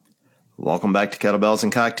Welcome back to Kettlebells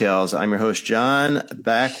and Cocktails. I'm your host, John,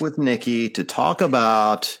 back with Nikki to talk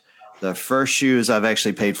about the first shoes I've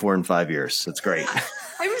actually paid for in 5 years. It's great.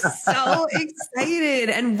 I'm so excited.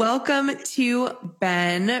 And welcome to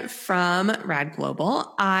Ben from Rad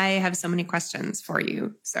Global. I have so many questions for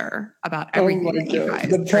you, sir, about everything that you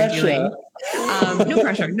guys are doing. No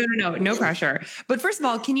pressure. No pressure. But first of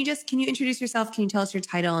all, can you introduce yourself? Can you tell us your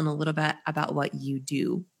title and a little bit about what you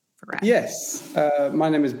do for Rad? Yes. My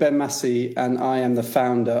name is Ben Massey, and I am the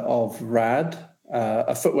founder of Rad,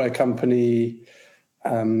 a footwear company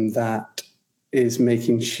that is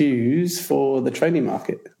making shoes for the training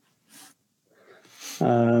market.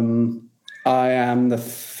 I am the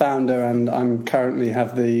founder, and I'm currently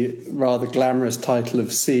have the rather glamorous title of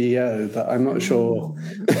CEO, but I'm not sure.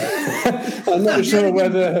 I'm not sure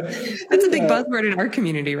whether that's a big buzzword in our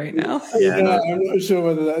community right now. I'm not sure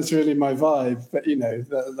whether that's really my vibe, but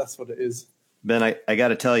that's what it is. Ben, I got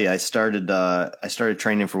to tell you, I started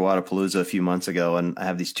training for Wodapalooza a few months ago, and I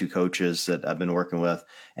have these two coaches that I've been working with,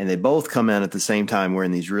 and they both come in at the same time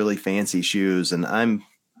wearing these really fancy shoes, and I'm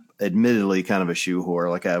admittedly kind of a shoe whore.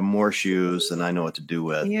 Like, I have more shoes than I know what to do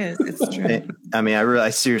with. Yes, it's true. I mean,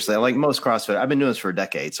 I seriously, like most CrossFit, I've been doing this for a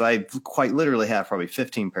decade, so I quite literally have probably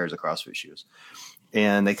 15 pairs of CrossFit shoes.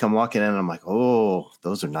 And they come walking in, and I'm like, oh,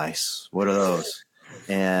 those are nice. What are those?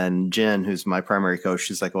 And Jen, who's my primary coach,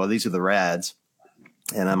 she's like, well, these are the Rads.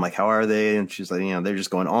 And I'm like, how are they? And she's like, they're just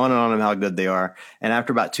going on and on about how good they are. And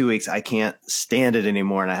after about 2 weeks, I can't stand it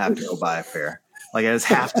anymore, and I have to go buy a pair. Like, I just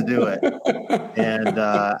have to do it. And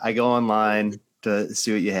I go online to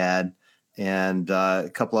see what you had. And a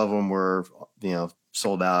couple of them were,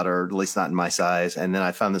 sold out, or at least not in my size. And then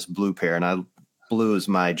I found this blue pair, and blue is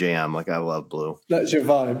my jam. Like, I love blue. That's your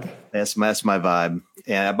vibe. That's my vibe.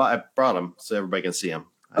 And I brought them so everybody can see them.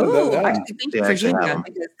 Oh, actually, thank you for doing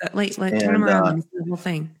that. Wait, turn them around. This is the whole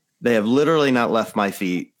thing. They have literally not left my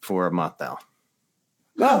feet for a month now.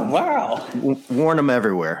 Oh, wow. Worn them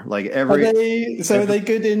everywhere. Like are they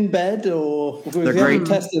good in bed, or they're great? Haven't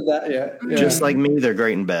tested that yet. Yeah. Just like me, they're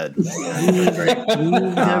great in bed.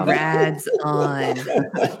 The Rads on.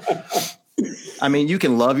 I mean, you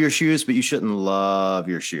can love your shoes, but you shouldn't love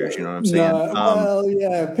your shoes. You know what I'm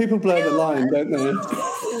saying? People blur the line, don't they?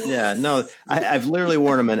 Yeah, no, I've literally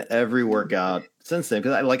worn them in every workout since then.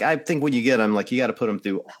 Because I think when you get them, like, you got to put them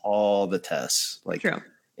through all the tests, like True.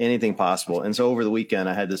 Anything possible. And so over the weekend,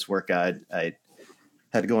 I had this workout. I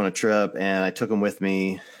had to go on a trip, and I took them with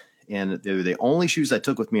me. And they were the only shoes I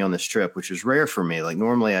took with me on this trip, which is rare for me. Like,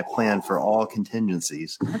 normally I plan for all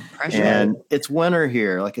contingencies. And it's winter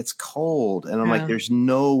here. Like, it's cold. And I'm like, there's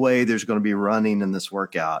no way there's going to be running in this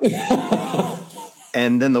workout.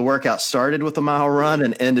 And then the workout started with a mile run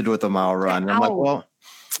and ended with a mile run. And I'm like, well,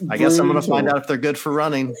 I guess I'm going to find out if they're good for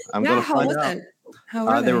running. I'm going to find out. How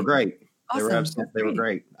were they were great. Awesome. They were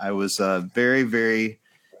great. I was very, very,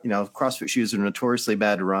 CrossFit shoes are notoriously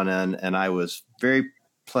bad to run in. And I was very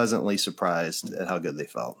pleasantly surprised at how good they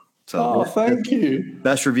felt. So, thank you.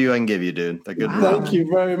 Best review I can give you, dude. They're good. Wow. Thank you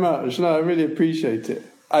very much. No, I really appreciate it.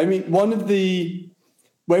 I mean, when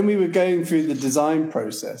we were going through the design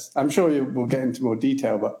process, I'm sure we'll get into more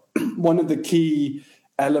detail, but one of the key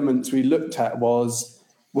elements we looked at was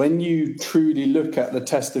when you truly look at the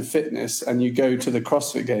test of fitness and you go to the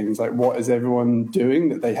CrossFit Games, like, what is everyone doing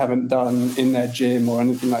that they haven't done in their gym or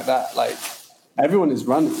anything like that? Like, everyone is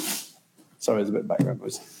running. Sorry, there's a bit of background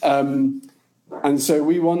noise. And so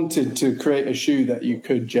we wanted to create a shoe that you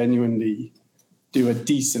could genuinely do a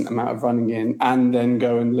decent amount of running in and then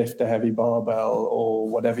go and lift a heavy barbell or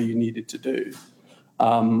whatever you needed to do.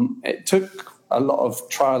 It took a lot of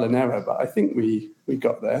trial and error, but I think we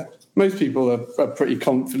got there. Most people are pretty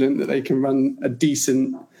confident that they can run a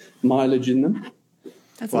decent mileage in them.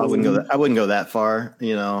 Well, I wouldn't go that far.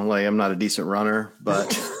 Like, I'm not a decent runner, but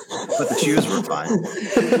the shoes were fine.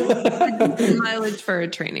 Mileage for a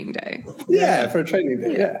training day. Yeah, for a training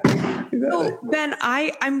day. Yeah. Exactly. So, Ben,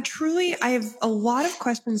 I have a lot of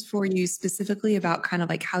questions for you specifically about kind of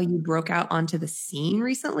like how you broke out onto the scene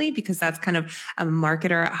recently, because that's kind of a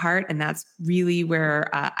marketer at heart. And that's really where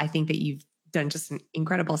I think that you've done just an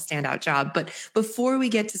incredible standout job. But before we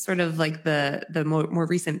get to sort of like the more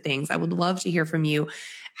recent things, I would love to hear from you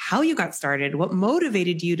how you got started, what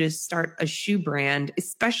motivated you to start a shoe brand,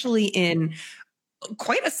 especially in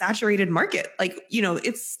quite a saturated market. Like,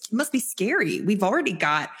 it must be scary. We've already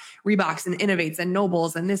got Reeboks and Innovates and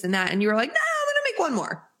Nobles and this and that. And you were like, no, I'm going to make one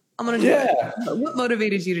more. I'm going to do it. What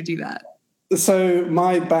motivated you to do that? So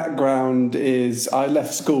my background is I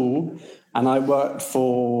left school and I worked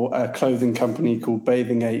for a clothing company called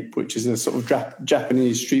Bathing Ape, which is a sort of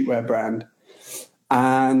Japanese streetwear brand.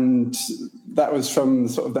 And that was from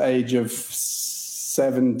sort of the age of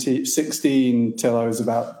 16 till I was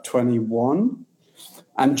about 21.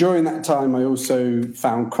 And during that time, I also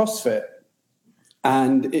found CrossFit.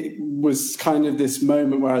 And it was kind of this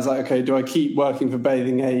moment where I was like, okay, do I keep working for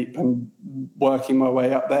Bathing Ape and working my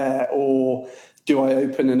way up there, or do I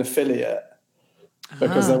open an affiliate?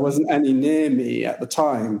 Because there wasn't any near me at the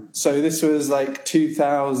time. So this was like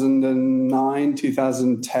 2009,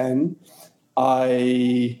 2010.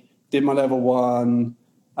 I did my level 1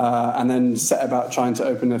 and then set about trying to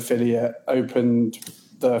open an affiliate, opened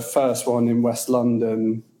the first one in West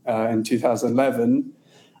London in 2011,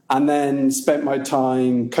 and then spent my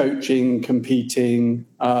time coaching, competing.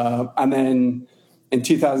 And then in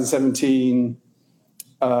 2017,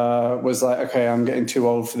 was like, okay, I'm getting too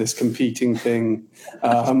old for this competing thing.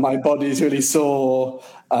 My body's really sore.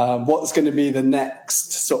 What's going to be the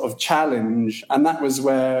next sort of challenge? And that was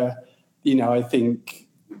where, I think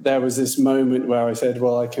there was this moment where I said,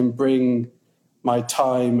 well, I can bring my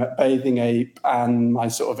time at Bathing Ape and my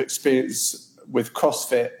sort of experience with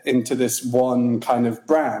CrossFit into this one kind of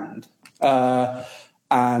brand.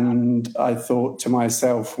 And I thought to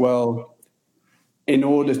myself, well, in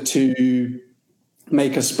order to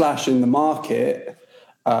make a splash in the market,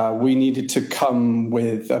 we needed to come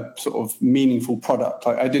with a sort of meaningful product.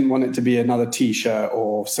 Like, I didn't want it to be another T-shirt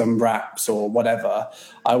or some wraps or whatever.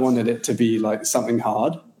 I wanted it to be like something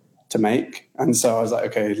hard to make. And so I was like,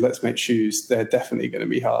 okay, let's make shoes. They're definitely going to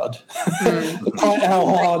be hard. Quite how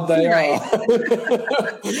hard they are.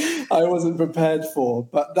 I wasn't prepared for.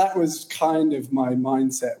 But that was kind of my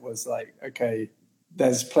mindset, was like, okay,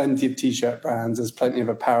 there's plenty of T-shirt brands. There's plenty of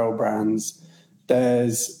apparel brands.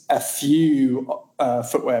 There's a few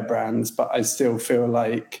footwear brands, but I still feel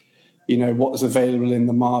like, what's available in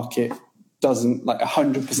the market doesn't like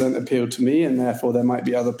 100% appeal to me, and therefore there might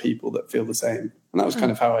be other people that feel the same. And that was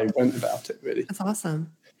kind of how I went about it, really. That's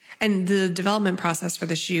awesome. And the development process for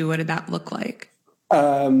the shoe, what did that look like?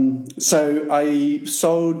 So I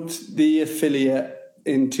sold the affiliate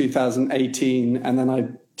in 2018, and then I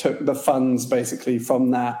took the funds basically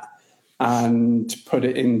from that and put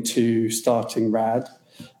it into starting Rad.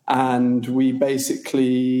 And we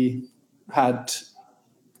basically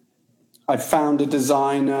I found a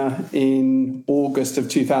designer in August of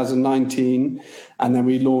 2019, and then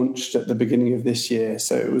we launched at the beginning of this year.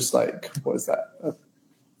 So it was like, what was that? A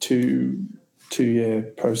two-year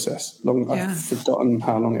process. Long. Yeah. I've forgotten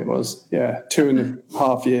how long it was. Yeah.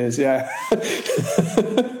 2.5 years. Yeah.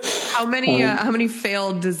 How many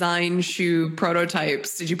failed design shoe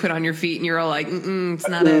prototypes did you put on your feet and you're all like, it's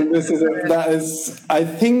not it? That is, I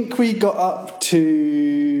think we got up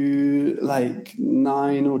to like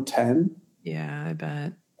 9 or 10. Yeah, I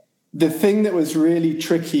bet. The thing that was really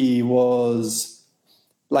tricky was,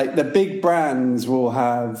 like, the big brands will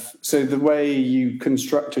have, so the way you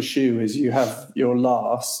construct a shoe is you have your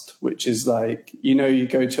last, which is like, you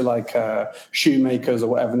go to like shoemakers or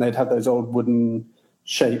whatever, and they'd have those old wooden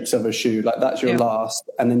shapes of a shoe, like that's your last,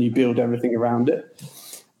 and then you build everything around it.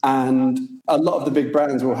 And a lot of the big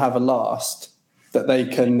brands will have a last that they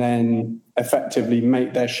can then effectively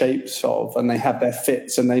make their shapes of, and they have their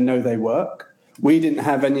fits and they know they work. We didn't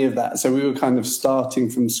have any of that, so we were kind of starting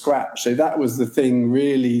from scratch. So that was the thing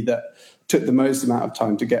really that took the most amount of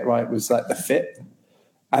time to get right, was like the fit.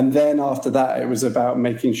 And then after that, it was about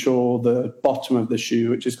making sure the bottom of the shoe,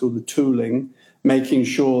 which is called the tooling, making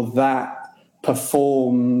sure that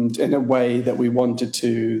performed in a way that we wanted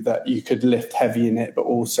to, that you could lift heavy in it, but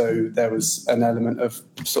also there was an element of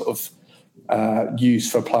sort of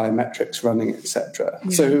use for plyometrics, running, etc.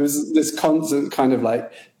 Yeah. So it was this constant kind of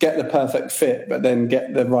like, get the perfect fit, but then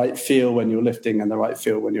get the right feel when you're lifting and the right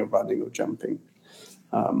feel when you're running or jumping.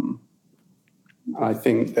 I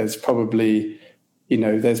think there's probably,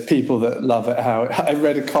 there's people that love it. How I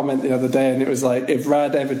read a comment the other day and it was like, if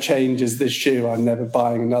Rad ever changes this shoe, I'm never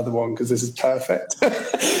buying another one because this is perfect. No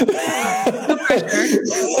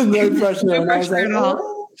pressure. No pressure. And I was like,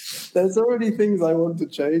 there's already things I want to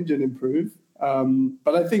change and improve.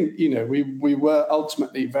 But I think, we were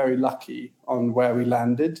ultimately very lucky on where we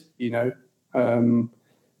landed. We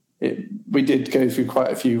did go through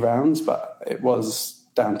quite a few rounds, but it was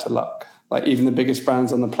down to luck. Like, even the biggest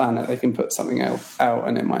brands on the planet, they can put something else out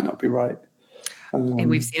and it might not be right. And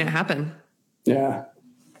we've seen it happen. Yeah.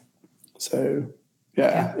 So,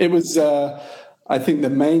 yeah. It was, I think the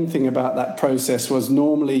main thing about that process was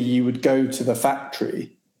normally you would go to the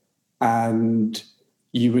factory and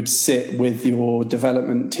you would sit with your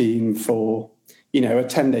development team for, a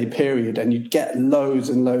 10-day period, and you'd get loads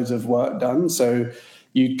and loads of work done. So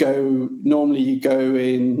you go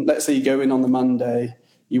in, let's say you go in on the Monday,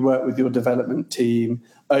 you work with your development team.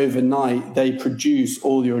 Overnight, they produce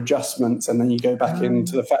all your adjustments, and then you go back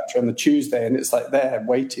into the factory on the Tuesday, and it's like they're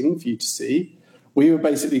waiting for you to see. We were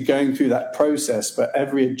basically going through that process, but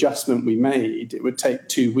every adjustment we made, it would take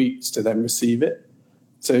 2 weeks to then receive it.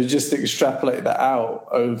 So just extrapolate that out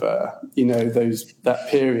over, that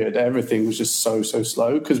period, everything was just so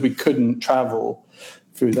slow because we couldn't travel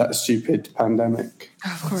through that stupid pandemic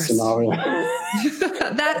scenario.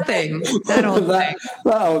 that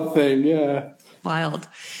old thing, yeah. Wild.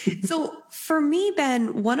 So for me,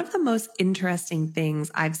 Ben, one of the most interesting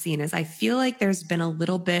things I've seen is I feel like there's been a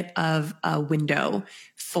little bit of a window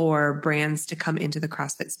for brands to come into the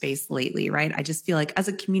CrossFit space lately, right? I just feel like as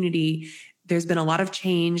a community, there's been a lot of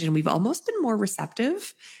change and we've almost been more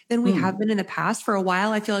receptive than we have been in the past. For a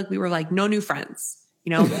while, I feel like we were like, no new friends.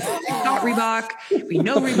 We've got Reebok, we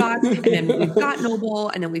know Reebok, and then we've got Noble,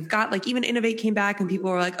 and then we've got like even Innovate came back and people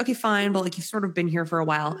were like, okay, fine, but like you've sort of been here for a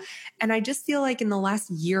while. And I just feel like in the last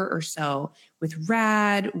year or so with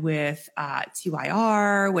RAD, with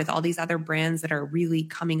TYR, with all these other brands that are really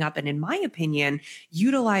coming up and in my opinion,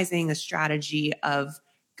 utilizing a strategy of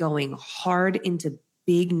going hard into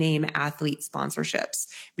big name athlete sponsorships,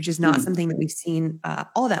 which is not something that we've seen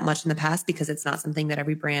all that much in the past because it's not something that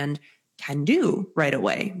every brand can do right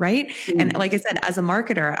away, right? And like I said, as a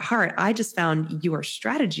marketer at heart, I just found your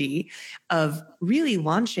strategy of really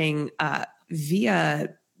launching via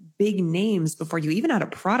big names before you even had a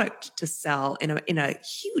product to sell in a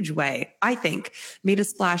huge way, I think, made a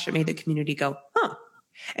splash. It made the community go, huh.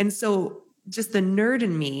 And so just the nerd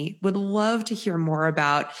in me would love to hear more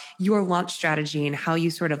about your launch strategy and how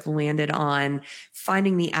you sort of landed on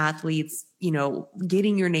finding the athletes,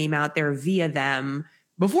 getting your name out there via them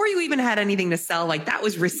before you even had anything to sell. Like that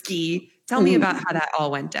was risky. Tell me about how that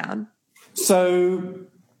all went down. So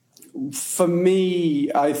for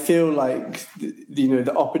me, I feel like,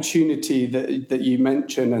 the opportunity that you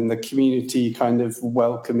mentioned and the community kind of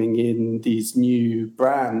welcoming in these new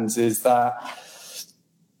brands is that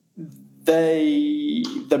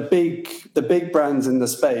the big brands in the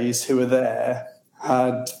space who were there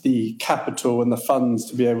had the capital and the funds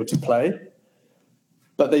to be able to play,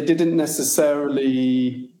 but they didn't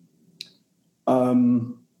necessarily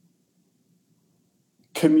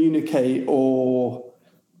communicate or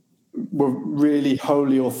were really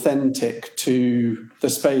wholly authentic to the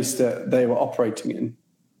space that they were operating in.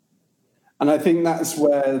 And I think that's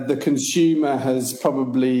where the consumer has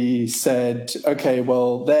probably said, okay,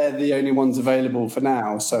 well, they're the only ones available for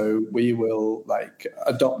now, so we will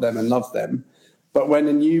adopt them and love them. But when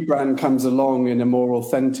a new brand comes along in a more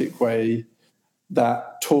authentic way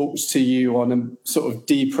that talks to you on a sort of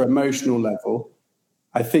deeper emotional level,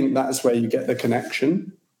 I think that's where you get the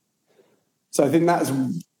connection. So I think that's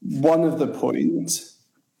one of the points.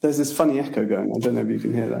 There's this funny echo going. I don't know if you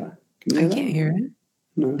can hear that. Can you hear I can't hear it.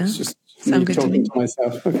 No, it's just Sound me good to talking me. to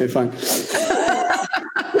myself. Okay, fine.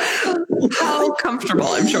 How comfortable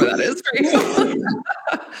I'm sure that is for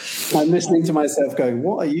you. I'm listening to myself going,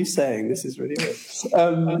 what are you saying? This is really weird.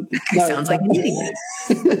 Sounds like an idiot.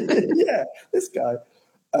 Yeah, this guy.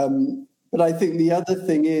 But I think the other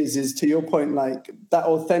thing is to your point, that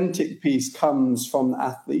authentic piece comes from the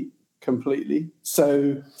athlete completely.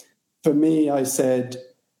 So for me, I said,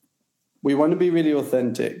 we want to be really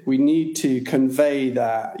authentic. We need to convey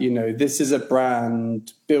that, this is a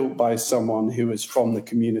brand built by someone who is from the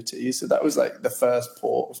community. So that was the first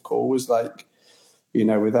port of call was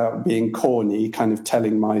without being corny, kind of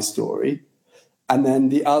telling my story. And then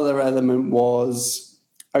the other element was,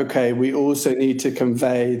 okay, we also need to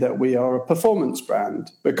convey that we are a performance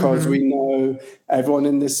brand because we know everyone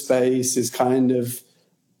in this space is kind of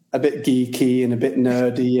a bit geeky and a bit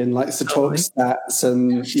nerdy and likes to talk stats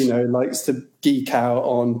and, likes to geek out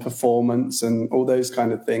on performance and all those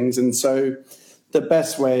kind of things. And so the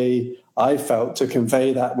best way I felt to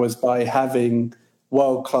convey that was by having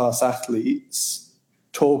world-class athletes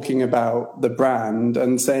talking about the brand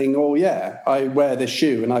and saying, oh, yeah, I wear this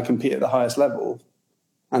shoe and I compete at the highest level.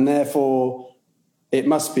 And therefore, it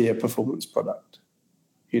must be a performance product.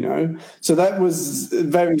 So that was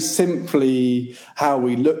very simply how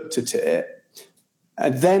we looked at it.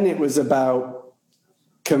 And then it was about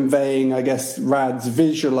conveying, I guess, RAD's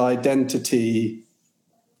visual identity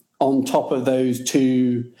on top of those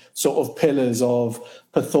two sort of pillars of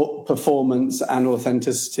performance and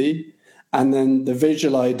authenticity. And then the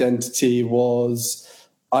visual identity was,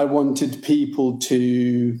 I wanted people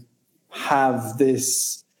to have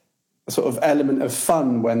this sort of element of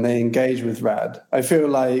fun when they engage with RAD. I feel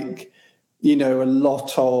like, a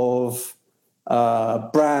lot of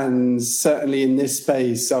brands, certainly in this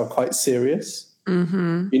space, are quite serious.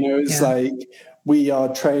 It's we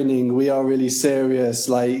are training, we are really serious,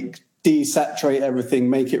 like desaturate everything,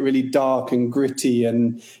 make it really dark and gritty.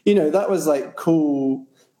 And, that was like cool,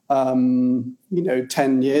 10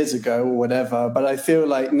 years ago or whatever. But I feel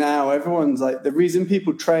like now everyone's like, the reason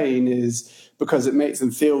people train is because it makes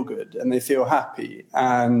them feel good and they feel happy.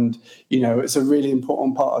 And, it's a really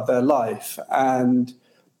important part of their life. And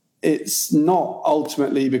it's not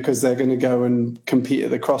ultimately because they're going to go and compete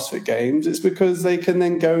at the CrossFit Games. It's because they can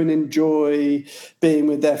then go and enjoy being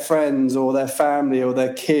with their friends or their family or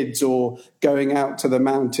their kids, or going out to the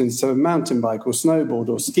mountains to mountain bike or snowboard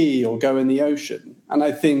or ski or go in the ocean. And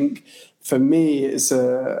I think for me, it's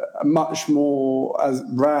a much more, as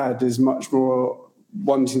RAD is much more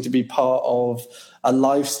wanting to be part of a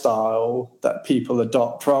lifestyle that people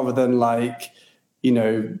adopt, rather than like,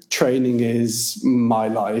 training is my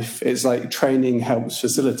life. It's like training helps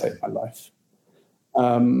facilitate my life.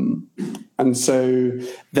 And so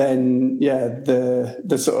then,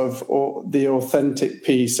 the sort of the authentic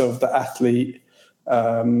piece of the athlete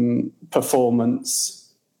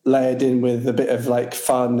performance layered in with a bit of like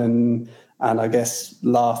fun and I guess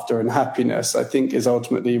laughter and happiness, I think is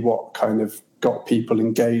ultimately what kind of got people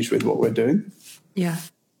engaged with what we're doing. Yeah.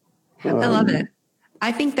 I love it.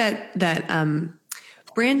 I think that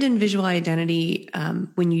brand and visual identity,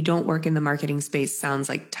 when you don't work in the marketing space, sounds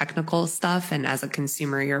like technical stuff. And as a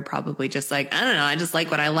consumer, you're probably just like, I don't know, I just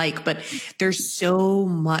like what I like. But there's so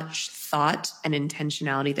much thought and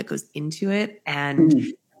intentionality that goes into it.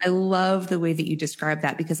 And I love the way that you describe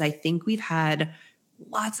that, because I think we've had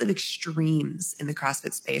lots of extremes in the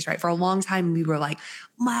CrossFit space, right? For a long time, we were like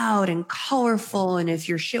loud and colorful. And if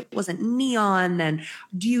your shit wasn't neon, then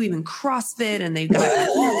do you even CrossFit? And they've got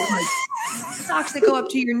like socks that go up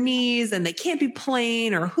to your knees and they can't be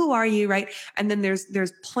plain, or who are you, right? And then there's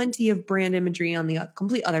plenty of brand imagery on the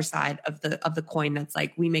complete other side of the coin. That's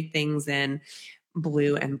like, we make things in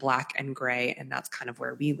blue and black and gray. And that's kind of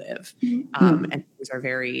where we live. And things are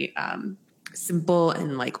very, simple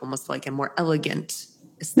and like almost like a more elegant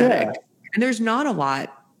aesthetic. Yeah. And there's not a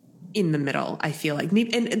lot in the middle, I feel like.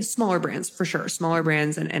 And smaller brands, for sure. Smaller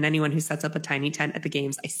brands and anyone who sets up a tiny tent at the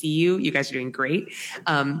games, I see you. You guys are doing great.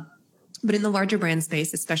 But in the larger brand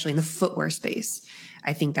space, especially in the footwear space,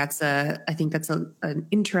 I think that's an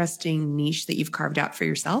interesting niche that you've carved out for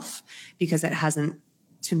yourself, because it hasn't,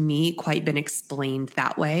 to me, quite been explained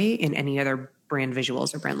that way in any other brand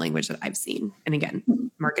visuals or brand language that I've seen. And again,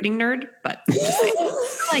 marketing nerd, but just saying,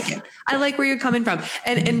 I like it. I like where you're coming from.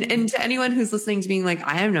 And to anyone who's listening to being like,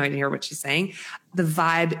 I have no idea what she's saying, the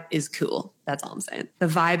vibe is cool. That's all I'm saying. The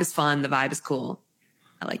vibe is fun. The vibe is cool.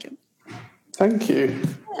 I like it. Thank you.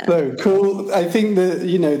 Yeah. No, cool. I think that,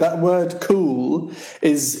 that word cool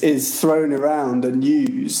is thrown around and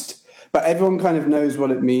used, but everyone kind of knows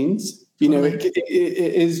what it means. It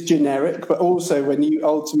is generic, but also when you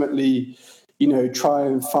ultimately, try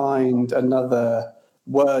and find another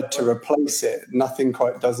word to replace it, nothing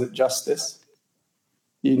quite does it justice.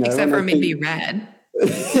 Except for maybe red.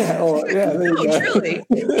 Truly.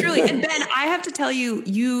 And Ben, I have to tell you,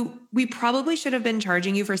 we probably should have been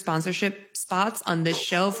charging you for sponsorship spots on this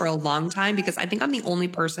show for a long time, because I think I'm the only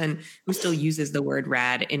person who still uses the word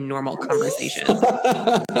rad in normal conversation.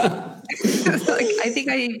 I think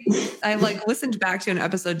I like listened back to an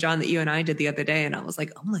episode, John, that you and I did the other day, and I was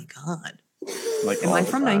like, oh my God. Like, am I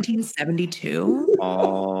from 1972?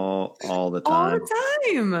 All the time. All the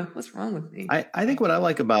time. What's wrong with me? I think what I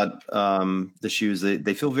like about the shoes,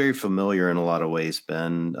 they feel very familiar in a lot of ways,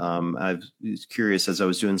 Ben. I was curious as I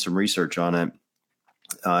was doing some research on it.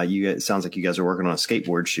 It sounds like you guys are working on a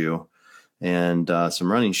skateboard shoe and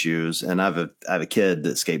some running shoes. And I have a kid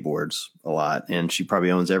that skateboards a lot, and she probably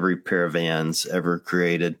owns every pair of Vans ever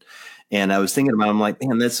created. And I was thinking about, I'm like,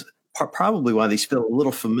 man, that's probably why these feel a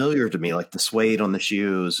little familiar to me, like the suede on the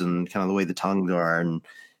shoes and kind of the way the tongues are,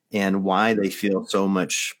 and why they feel so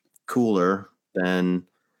much cooler than,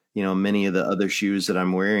 many of the other shoes that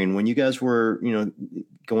I'm wearing. When you guys were,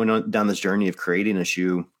 going on down this journey of creating a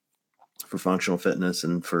shoe for functional fitness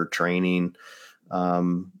and for training,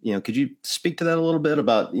 could you speak to that a little bit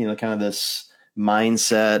about, kind of this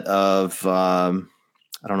mindset of, I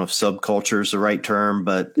don't know if subculture is the right term,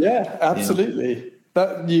 but yeah, absolutely.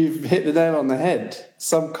 That you've hit the nail on the head.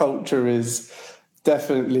 Subculture is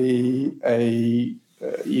definitely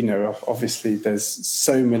obviously there's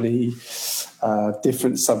so many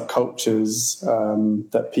different subcultures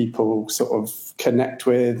that people sort of connect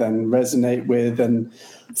with and resonate with. And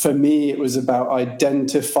for me, it was about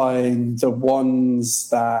identifying the ones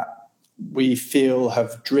that we feel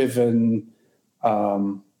have driven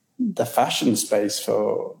the fashion space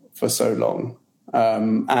for so long.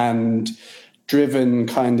 And driven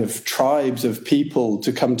kind of tribes of people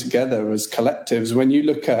to come together as collectives. When you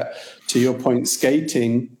look at, to your point,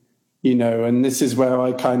 skating, you know, and this is where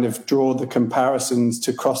I kind of draw the comparisons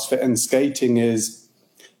to CrossFit and skating is,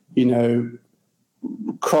 you know,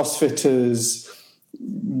 CrossFitters,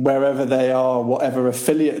 wherever they are, whatever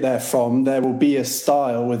affiliate they're from, there will be a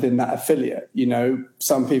style within that affiliate. You know,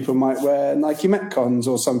 some people might wear Nike Metcons,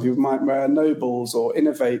 or some people might wear Nobles or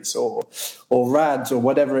Innovates or Rads or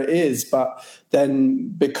whatever it is. But then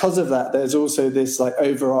because of that, there's also this like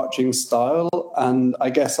overarching style. And I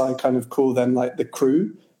guess I kind of call them like the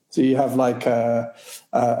crew. So you have like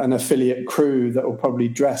an affiliate crew that will probably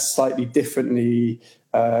dress slightly differently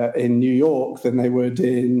in New York than they would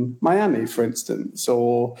in Miami, for instance.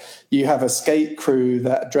 Or you have a skate crew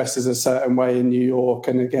that dresses a certain way in New York,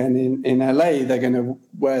 and again in LA, they're going to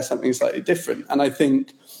wear something slightly different. And I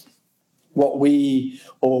think what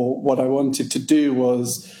I wanted to do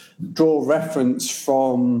was draw reference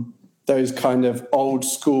from those kind of old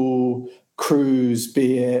school crews,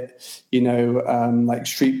 be it, you know, like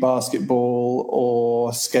street basketball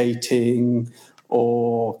or skating,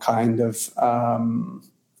 or kind of,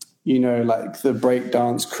 you know, like the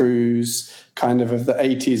breakdance crews kind of the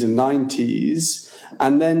 80s and 90s,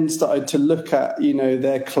 and then started to look at, you know,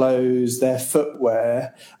 their clothes, their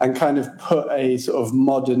footwear, and kind of put a sort of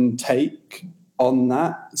modern take on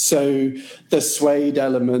that. So the suede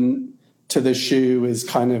element to the shoe is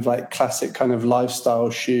kind of like classic kind of lifestyle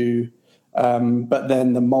shoe. But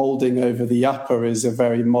then the molding over the upper is a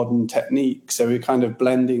very modern technique. So we're kind of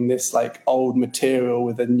blending this like old material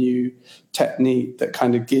with a new technique that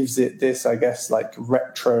kind of gives it this, I guess, like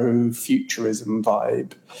retro futurism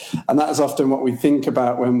vibe. And that's often what we think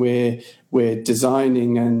about when we're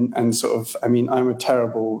designing and sort of, I mean, I'm a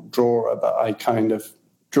terrible drawer, but I kind of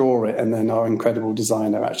draw it and then our incredible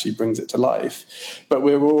designer actually brings it to life. But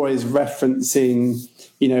we're always referencing,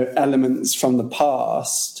 you know, elements from the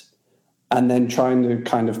past and then trying to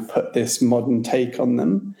kind of put this modern take on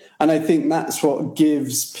them. And I think that's what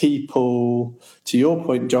gives people, to your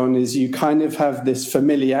point, John, is you kind of have this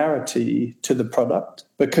familiarity to the product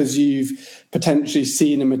because you've potentially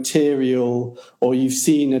seen a material or you've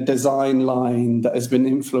seen a design line that has been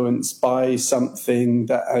influenced by something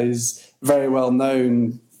that is very well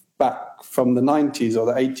known back from the 90s or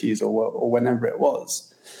the 80s or whenever it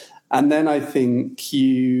was. And then I think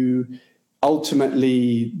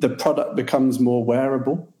ultimately the product becomes more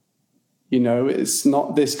wearable. You know, it's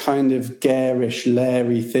not this kind of garish,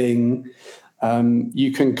 leery thing.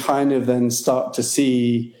 You can kind of then start to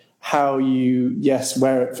see how you, yes,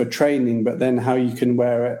 wear it for training, but then how you can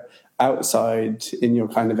wear it outside in your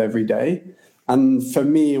kind of everyday. And for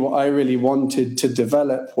me, what I really wanted to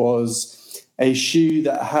develop was a shoe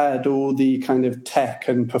that had all the kind of tech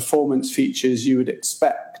and performance features you would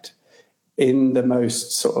expect in the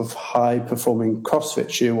most sort of high-performing CrossFit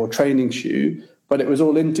shoe or training shoe, but it was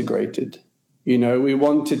all integrated. You know, we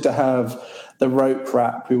wanted to have the rope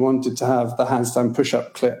wrap, we wanted to have the handstand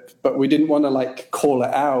push-up clip, but we didn't want to like call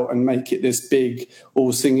it out and make it this big,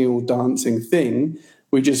 all singing, all dancing thing.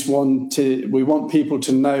 We just want people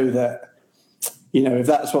to know that, you know, if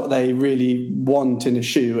that's what they really want in a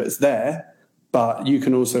shoe, it's there, but you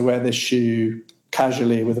can also wear this shoe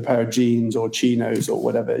casually with a pair of jeans or chinos or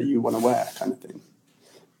whatever you want to wear, kind of thing.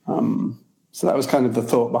 So that was kind of the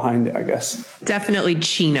thought behind it, I guess. Definitely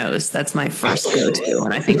chinos. That's my first go-to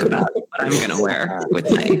when I think about what I'm going to wear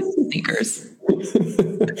with my sneakers.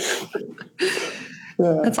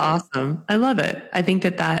 That's awesome. I love it. I think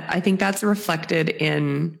that's reflected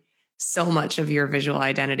in so much of your visual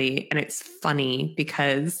identity. And it's funny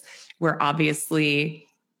because we're obviously,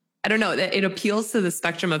 I don't know, it appeals to the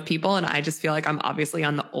spectrum of people. And I just feel like I'm obviously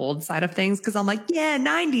on the old side of things because I'm like, yeah,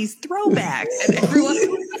 90s throwback. And everyone,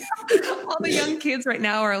 all the young kids right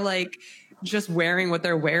now are like just wearing what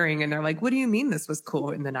they're wearing. And they're like, what do you mean this was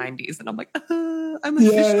cool in the 90s? And I'm like, I'm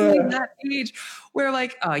officially that age where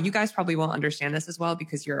like, you guys probably won't understand this as well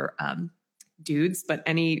because you're dudes, but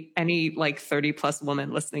any like 30 plus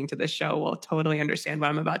woman listening to this show will totally understand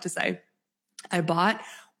what I'm about to say. I bought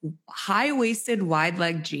high-waisted wide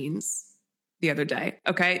leg jeans the other day.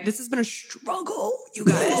 Okay. This has been a struggle, you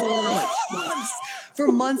guys,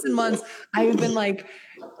 for months and months. I have been like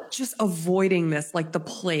just avoiding this like the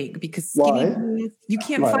plague because skinny jeans, you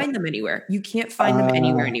can't find them anywhere. You can't find them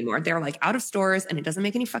anywhere anymore. They're like out of stores and it doesn't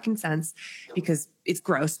make any fucking sense because it's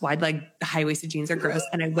gross. Wide leg high-waisted jeans are gross.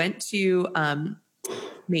 And I went to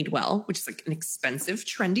Madewell, which is like an expensive,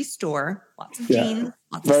 trendy store. Lots of jeans,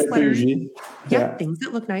 lots of sweaters. Yeah, things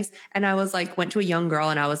that look nice. And I was like, went to a young girl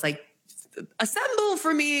and I was like, assemble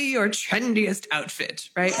for me your trendiest outfit,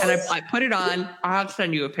 right? And I put it on. I'll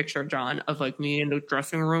send you a picture, John, of like me in the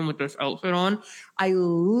dressing room with this outfit on. I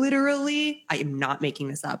am not making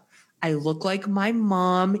this up. I look like my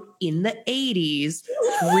mom in the 80s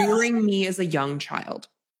rearing me as a young child.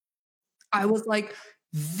 I was like,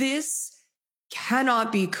 this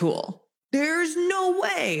cannot be cool. There's no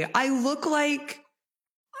way. I look like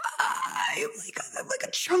I'm like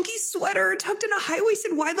a chunky sweater tucked in a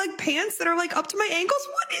high-waisted wide leg pants that are like up to my ankles.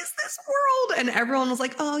 What is this world? And everyone was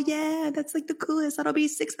like, oh yeah, that's like the coolest. That'll be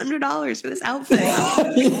 $600 for this outfit.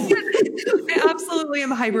 I absolutely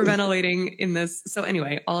am hyperventilating in this. So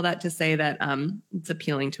anyway, all that to say that it's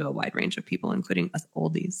appealing to a wide range of people, including us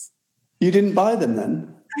oldies. You didn't buy them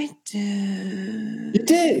then? I did. You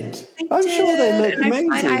did? I'm sure they look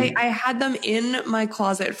amazing. I had them in my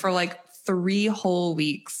closet for like 3 whole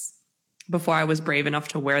weeks before I was brave enough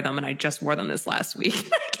to wear them. And I just wore them this last week.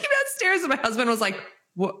 I came downstairs and my husband was like,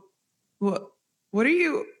 what are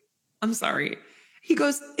you? I'm sorry. He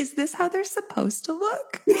goes, is this how they're supposed to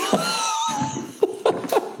look?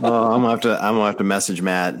 Oh, I'm gonna have to message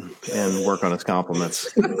Matt and work on his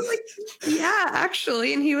compliments. I was like, yeah,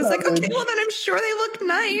 actually. And he was like, okay, well then I'm sure they look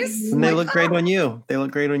nice. And they look great on you. They look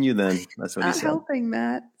great on you then. That's what he said. Not helping,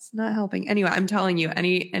 Matt. It's not helping. Anyway, I'm telling you,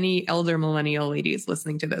 any elder millennial ladies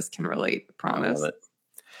listening to this can relate. I promise. I love it.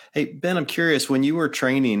 Hey, Ben, I'm curious, when you were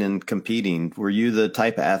training and competing, were you the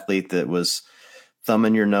type of athlete that was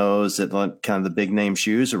thumbing your nose at kind of the big name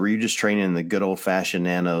shoes, or were you just training in the good old fashioned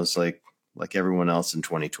nanos like everyone else in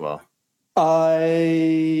 2012? So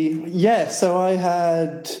I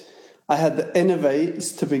had the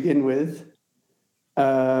Innovates to begin with.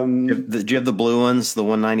 Do you have the blue ones, the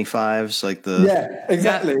 195s, like the? Yeah,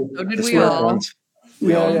 exactly. Yeah, so did we all. Ones?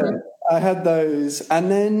 Yeah. I had those, and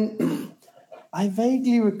then I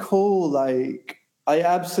vaguely recall like I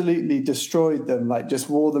absolutely destroyed them, like just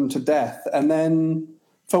wore them to death, and then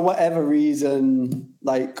for whatever reason,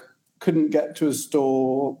 like couldn't get to a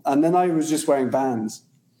store, and then I was just wearing Vans,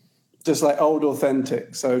 just like old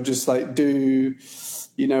authentic. So just like do,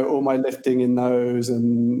 all my lifting in those,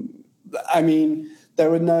 and I mean there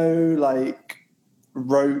were no like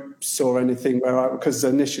ropes or anything because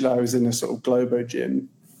initially I was in a sort of Globo gym,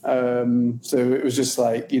 so it was just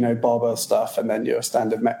like barbell stuff and then your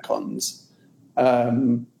standard Metcons,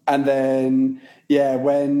 and then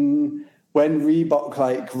when Reebok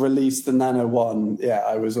like released the Nano 1,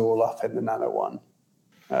 I was all up in the Nano 1.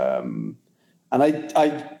 And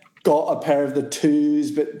I got a pair of the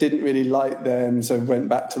 2s, but didn't really like them. So went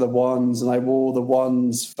back to the 1s, and I wore the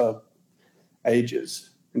 1s for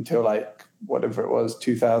ages until like, whatever it was,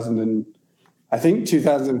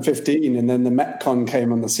 2015. And then the Metcon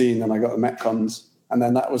came on the scene and I got the Metcons. And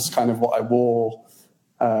then that was kind of what I wore,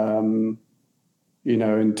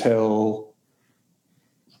 until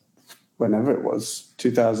whenever it was,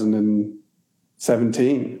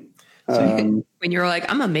 2017. When you were like,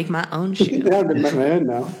 I'm going to make my own shoe. Yeah, I'm going to make my own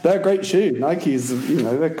now. They're a great shoe. Nike's,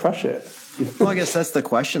 they crush it. Well, I guess that's the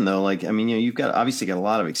question, though. Like, I mean, you've obviously got a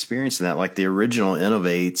lot of experience in that. Like the original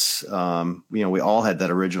Innovates, we all had that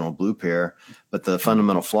original blue pair, but the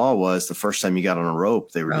fundamental flaw was the first time you got on a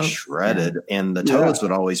rope, they were just shredded, and the toes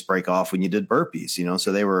would always break off when you did burpees.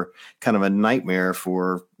 So they were kind of a nightmare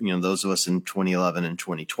for those of us in 2011 and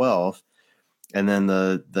 2012. And then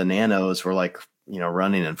the Nanos were like,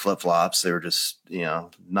 running in flip flops. They were just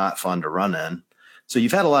not fun to run in. So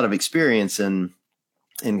you've had a lot of experience in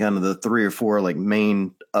kind of the 3 or 4 like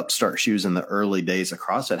main upstart shoes in the early days of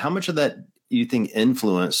CrossFit. How much of that you think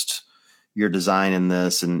influenced your design in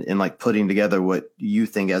this and like putting together what you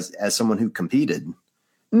think as someone who competed,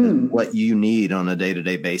 what you need on a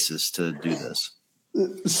day-to-day basis to do this?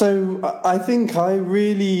 So I think I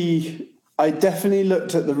definitely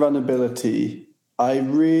looked at the runnability. I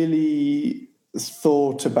really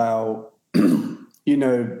thought about,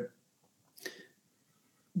 the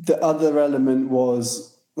other element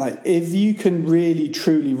was like, if you can really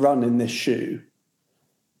truly run in this shoe,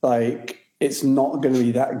 like it's not going to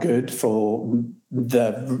be that good for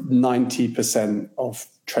the 90% of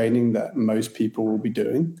training that most people will be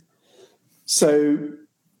doing. So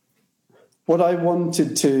what I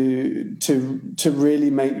wanted to really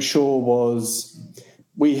make sure was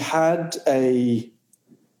we had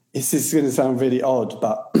this is going to sound really odd,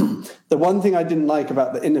 but the one thing I didn't like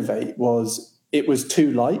about the Innovate was it was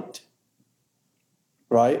too light,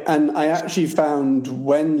 right? And I actually found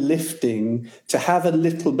when lifting to have a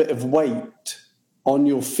little bit of weight on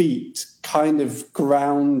your feet kind of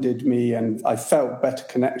grounded me, and I felt better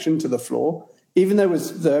connection to the floor. Even though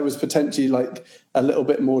there was potentially like a little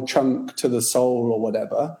bit more chunk to the sole or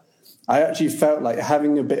whatever, I actually felt like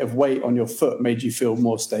having a bit of weight on your foot made you feel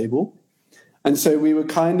more stable. And so we were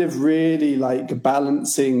kind of really like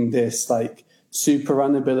balancing this like super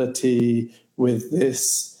runability with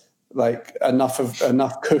this like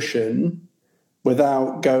enough cushion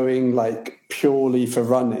without going like purely for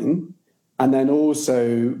running, and then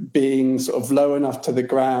also being sort of low enough to the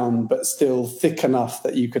ground but still thick enough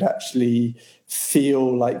that you could actually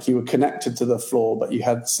feel like you were connected to the floor but you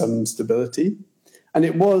had some stability. And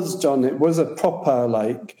it was, John, it was a proper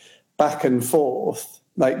like back and forth.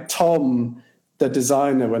 Like Tom, the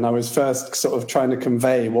designer, when I was first sort of trying to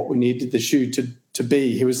convey what we needed the shoe to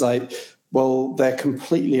be, he was like, well, they're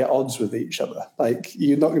completely at odds with each other. Like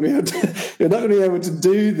you're not going to be able to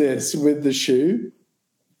do this with the shoe.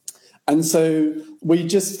 And so we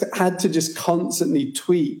just had to just constantly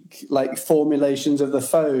tweak like formulations of the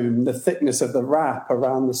foam, the thickness of the wrap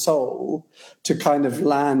around the sole to kind of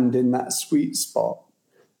land in that sweet spot.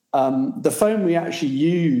 The foam we actually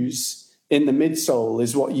use in the midsole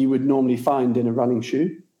is what you would normally find in a running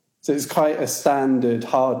shoe. So it's quite a standard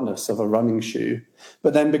hardness of a running shoe.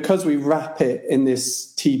 But then because we wrap it in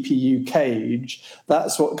this TPU cage,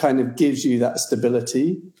 that's what kind of gives you that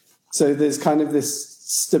stability. So there's kind of this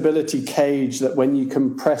stability cage that when you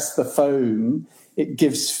compress the foam, it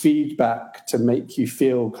gives feedback to make you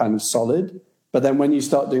feel kind of solid. But then when you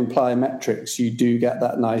start doing plyometrics, you do get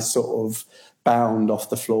that nice sort of bound off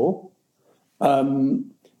the floor.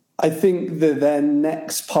 I think the then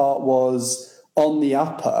next part was on the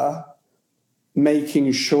upper,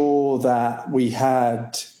 making sure that we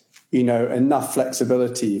had, enough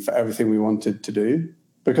flexibility for everything we wanted to do.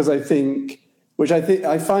 Because I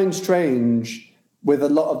find strange with a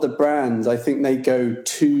lot of the brands, I think they go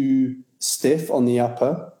too stiff on the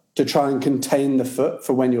upper to try and contain the foot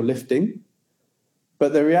for when you're lifting.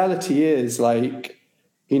 But the reality is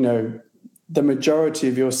the majority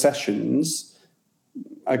of your sessions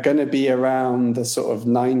are going to be around the sort of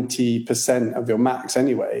 90% of your max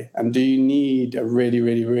anyway. And do you need a really,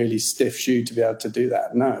 really, really stiff shoe to be able to do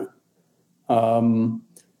that? No.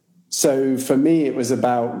 So for me, it was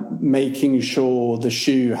about making sure the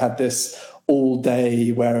shoe had this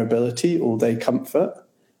all-day wearability, all-day comfort.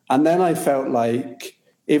 And then I felt like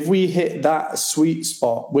if we hit that sweet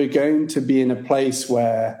spot, we're going to be in a place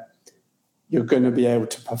where you're going to be able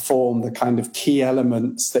to perform the kind of key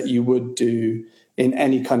elements that you would do in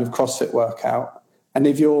any kind of CrossFit workout. And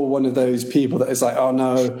if you're one of those people that is like, oh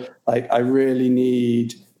no, like I really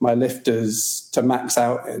need my lifters to max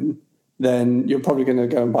out in, then you're probably going to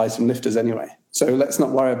go and buy some lifters anyway. So let's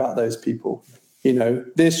not worry about those people.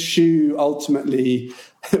 This shoe, ultimately,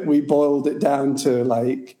 we boiled it down to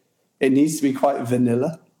like, it needs to be quite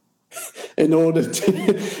vanilla in order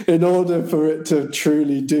for it to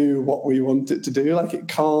truly do what we want it to do. Like it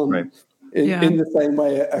can't, right. In the same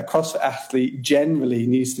way a CrossFit athlete generally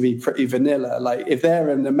needs to be pretty vanilla. Like if they're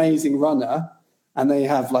an amazing runner and they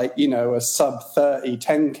have like, a sub 30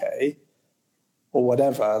 10K or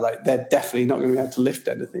whatever, like they're definitely not going to be able to lift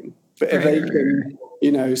anything. But if they can,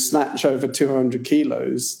 snatch over 200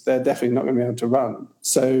 kilos, they're definitely not going to be able to run.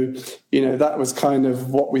 So, that was kind of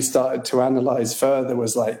what we started to analyze further,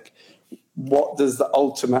 was like, what does the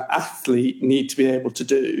ultimate athlete need to be able to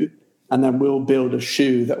do? And then we'll build a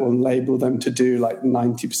shoe that will enable them to do like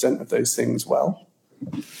 90% of those things well.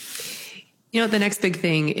 The next big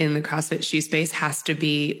thing in the CrossFit shoe space has to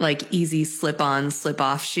be like easy slip-on,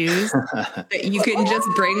 slip-off shoes that you can just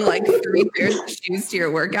bring like 3 pairs of shoes to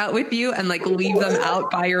your workout with you and like leave them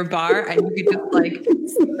out by your bar, and you can just like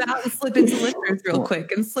slip out and slip into lifters real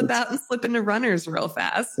quick and slip out and slip into runners real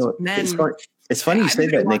fast. So and then it's funny you say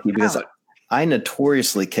that, Nikki, because I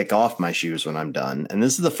notoriously kick off my shoes when I'm done. And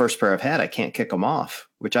this is the first pair I've had. I can't kick them off,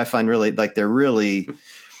 which I find really like they really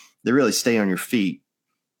stay on your feet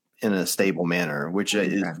in a stable manner, which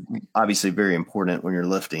is obviously very important when you're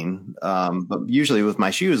lifting. But usually with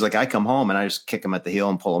my shoes, like I come home and I just kick them at the heel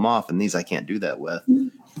and pull them off. And these I can't do that with.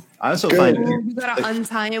 I also find you got to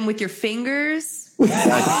untie them with your fingers.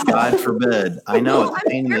 God forbid. I know it's a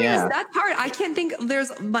pain in the ass. That's hard. I can't think.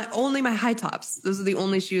 There's only my high tops. Those are the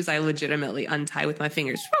only shoes I legitimately untie with my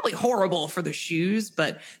fingers. It's probably horrible for the shoes,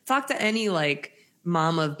 but talk to any like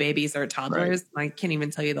mom of babies or toddlers. Right. I can't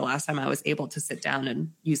even tell you the last time I was able to sit down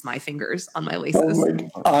and use my fingers on my laces.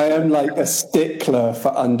 I am like a stickler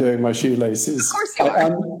for undoing my shoelaces. Of course you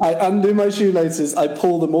are. I undo my shoelaces. I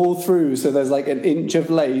pull them all through, so there's like an inch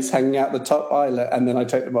of lace hanging out the top eyelet, and then I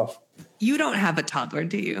take them off. You don't have a toddler,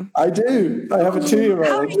 do you? I do. I have a 2-year-old.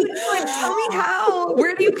 How do you do it? Tell me how.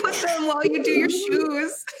 Where do you put them while you do your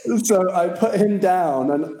shoes? So I put him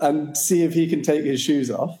down and see if he can take his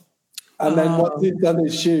shoes off. And then once he's done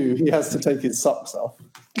his shoe, he has to take his socks off.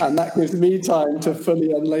 And that gives me time to fully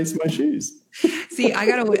unlace my shoes. See,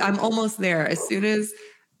 I'm almost there. As soon as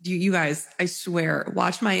you guys, I swear,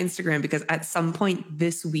 watch my Instagram, because at some point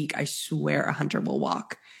this week, I swear Hunter will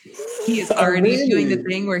walk. He is already doing the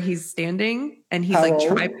thing where he's standing and he's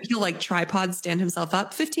he'll like tripod stand himself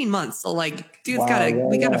up. 15 months. So like, dude's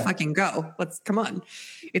we gotta fucking go. Come on.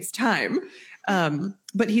 It's time.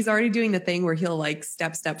 But he's already doing the thing where he'll like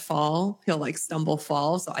step fall. He'll like stumble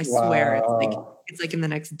fall. So I swear it's like in the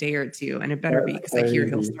next day or two, and it better be, because I hear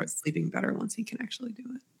he'll start sleeping better once he can actually do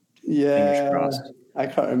it. Yeah. I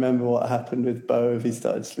can't remember what happened with Bo, if he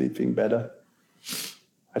started sleeping better.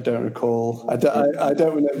 I don't recall. I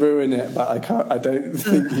don't want to ruin it, but I don't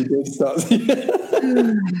think he did start.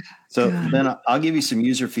 So then I'll give you some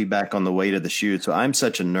user feedback on the weight of the shoe. So I'm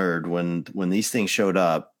such a nerd. When these things showed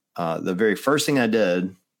up, the very first thing I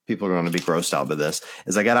did, people are going to be grossed out by this,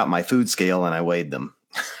 is I got out my food scale and I weighed them.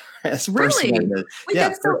 Really? Wait,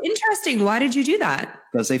 that's so interesting. Why did you do that?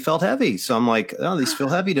 Because they felt heavy. So I'm like, oh, these feel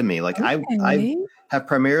heavy to me. Like I have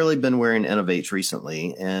primarily been wearing Innovates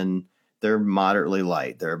recently, and they're moderately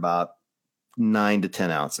light. They're about 9 to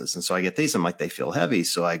 10 ounces. And so I get these, I'm like, they feel heavy.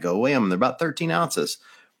 So I go weigh them, and they're about 13 ounces.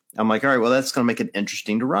 I'm like, all right, well, that's going to make it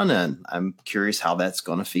interesting to run in. I'm curious how that's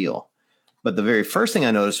going to feel. But the very first thing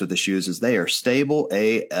I noticed with the shoes is they are stable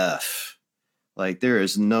AF. Like, there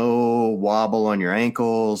is no wobble on your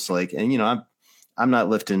ankles. Like, and I'm not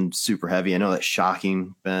lifting super heavy. I know that's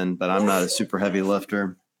shocking, Ben, but I'm not a super heavy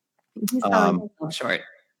lifter. Short.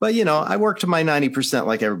 But, I work to my 90%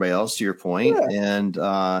 like everybody else, to your point. Yeah. And,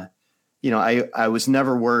 I was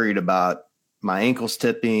never worried about my ankles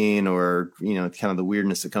tipping or, kind of the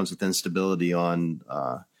weirdness that comes with instability on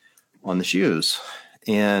the shoes.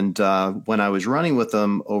 And when I was running with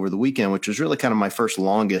them over the weekend, which was really kind of my first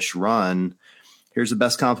longish run, here's the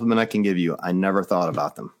best compliment I can give you. I never thought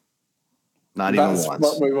about them. Not even once. That's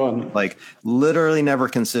what we want. Like, literally never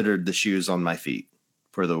considered the shoes on my feet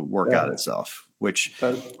for the workout itself, which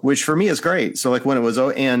for me is great. So like when it was,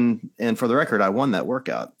 and for the record, I won that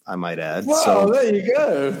workout, I might add. Wow, so, there you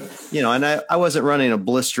go. And I wasn't running a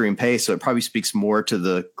blistering pace, so it probably speaks more to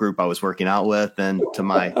the group I was working out with than to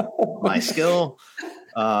my skill.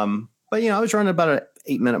 But I was running about an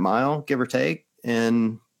 8-minute mile, give or take,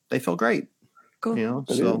 and they felt great. Cool.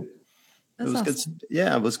 So it was good.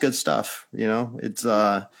 Yeah, it was good stuff. It's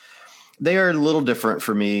they are a little different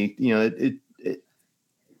for me.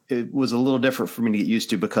 It was a little different for me to get used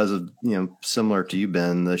to because of, similar to you,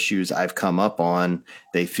 Ben, the shoes I've come up on,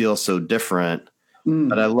 they feel so different.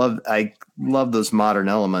 But I love those modern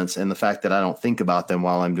elements, and the fact that I don't think about them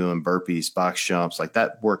while I'm doing burpees, box jumps. Like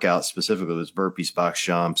that workout specifically was burpees, box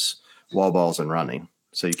jumps, wall balls, and running.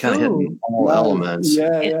 So you kind of hit all elements.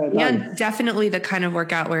 Yeah, definitely the kind of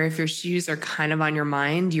workout where if your shoes are kind of on your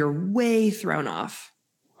mind, you're way thrown off.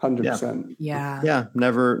 100%. Yeah.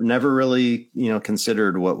 Never really,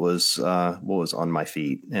 considered what was on my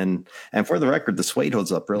feet. And for the record, the suede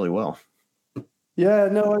holds up really well. Yeah,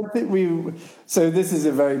 no, I think so this is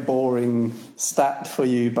a very boring stat for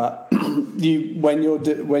you, but when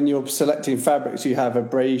you're selecting fabrics, you have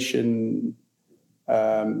abrasion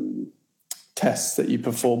tests that you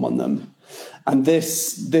perform on them. And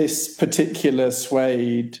this particular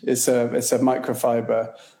suede is a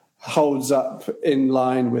microfiber, holds up in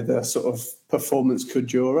line with a sort of performance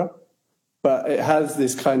Cordura, but it has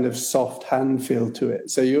this kind of soft hand feel to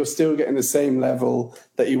it. So you're still getting the same level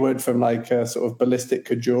that you would from like a sort of ballistic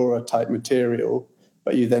Cordura type material,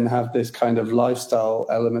 but you then have this kind of lifestyle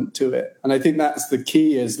element to it. And I think that's the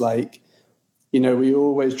key, is like, we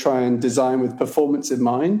always try and design with performance in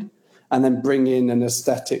mind and then bring in an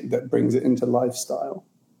aesthetic that brings it into lifestyle.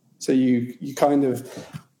 So you kind of,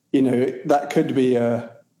 that could be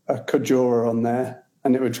a Cordura on there,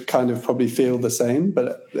 and it would kind of probably feel the same,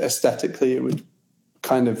 but aesthetically it would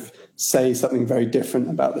kind of say something very different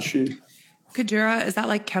about the shoe. Cordura, is that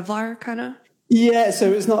like Kevlar kind of? Yeah,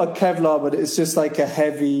 so it's not a Kevlar, but it's just like a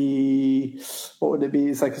heavy, what would it be?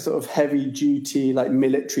 It's like a sort of heavy duty, like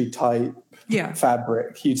military type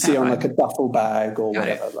fabric you'd see on like a duffel bag or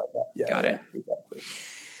whatever like that. Yeah, Got it. Exactly.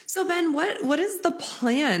 So Ben, what is the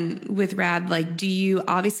plan with Rad? Like,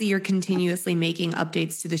 obviously you're continuously making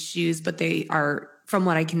updates to the shoes, but they are, from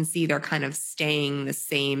what I can see, they're kind of staying the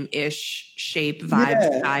same-ish shape,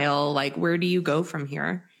 vibe, style. Like, where do you go from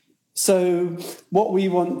here? So what we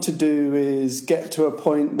want to do is get to a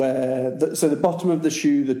point where, the bottom of the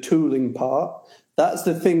shoe, the tooling part, that's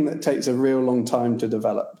the thing that takes a real long time to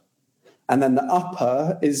develop. And then the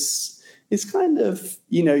upper is kind of,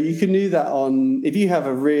 you can do that if you have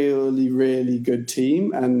a really, really good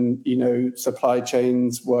team and, supply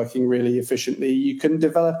chains working really efficiently, you can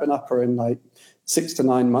develop an upper in like 6 to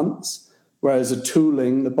 9 months, whereas a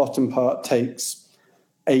tooling, the bottom part, takes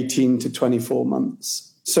 18 to 24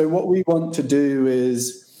 months. So what we want to do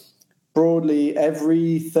is broadly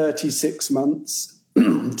every 36 months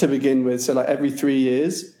to begin with, so like every 3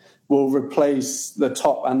 years, we'll replace the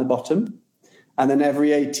top and the bottom. And then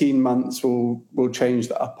every 18 months, we'll change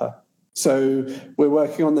the upper. So we're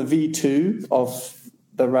working on the V2 of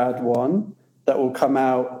the RAD1 that will come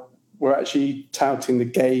out. We're actually touting the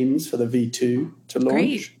games for the V2 to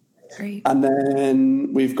launch. Great. And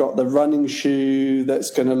then we've got the running shoe that's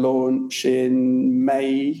going to launch in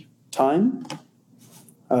May time,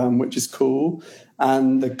 which is cool.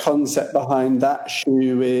 And the concept behind that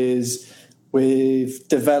shoe is we've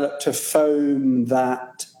developed a foam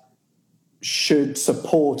that should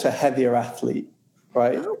support a heavier athlete,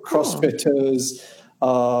 right? Oh, cool. CrossFitters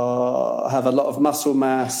have a lot of muscle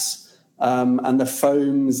mass, and the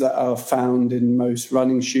foams that are found in most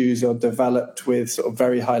running shoes are developed with sort of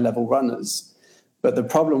very high-level runners. But the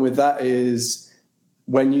problem with that is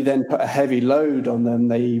when you then put a heavy load on them,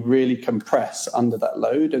 they really compress under that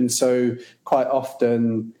load. And so quite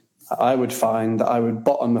often I would find that I would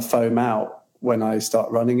bottom the foam out when I start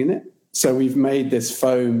running in it. So we've made this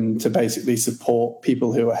foam to basically support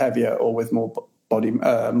people who are heavier or with more body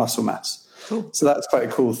muscle mass. Cool. So that's quite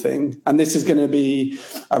a cool thing. And this is going to be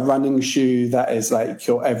a running shoe that is like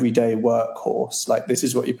your everyday workhorse. Like this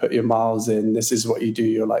is what you put your miles in. This is what you do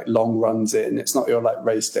your like long runs in. It's not your like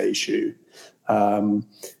race day shoe. And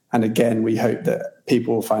again, we hope that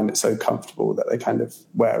people will find it so comfortable that they kind of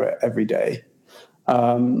wear it every day.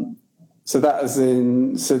 So they're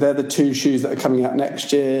the two shoes that are coming out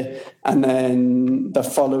next year. And then the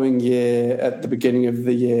following year, at the beginning of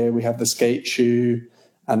the year, we have the skate shoe.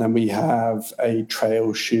 And then we have a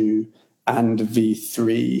trail shoe and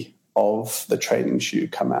V3 of the training shoe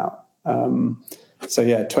come out.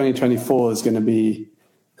 2024 is going to be,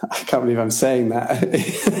 I can't believe I'm saying that.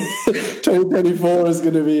 2024 is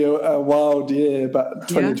going to be a wild year, but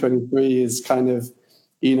 2023 is kind of,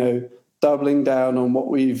 doubling down on what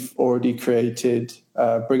we've already created,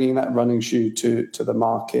 bringing that running shoe to the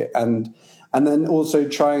market, and then also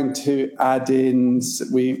trying to add in,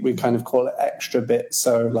 we kind of call it extra bits.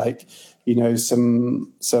 So like,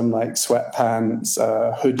 some like sweatpants,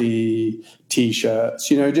 hoodie, T-shirts,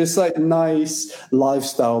 just like nice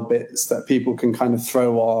lifestyle bits that people can kind of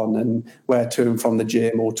throw on and wear to and from the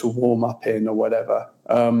gym or to warm up in or whatever.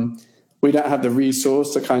 We don't have the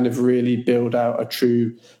resource to kind of really build out a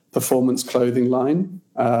true performance clothing line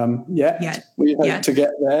yet. We hope to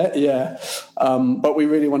get there, but we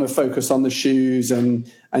really want to focus on the shoes and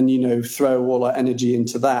throw all our energy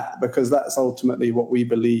into that, because that's ultimately what we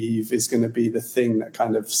believe is going to be the thing that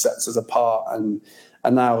kind of sets us apart and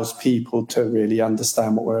allows people to really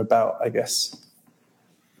understand what we're about, I guess.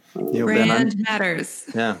 Brand matters.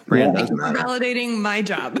 Yeah, brand does matter. Validating my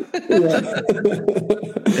job.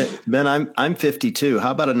 Ben, I'm 52.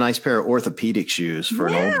 How about a nice pair of orthopedic shoes for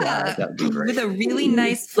an old guy? That would be great. With a really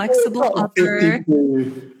nice flexible upper.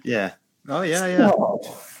 Yeah. Oh yeah.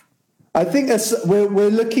 I think we're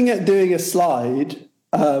looking at doing a slide,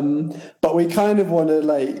 but we kind of want to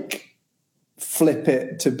like flip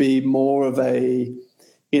it to be more of a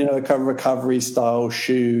like a recovery style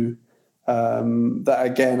shoe. That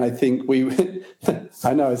again, I think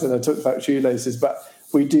I know I said I talked about shoelaces, but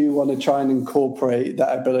we do want to try and incorporate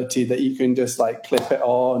that ability that you can just like clip it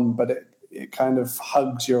on, but it kind of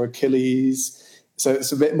hugs your Achilles. So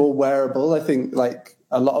it's a bit more wearable. I think like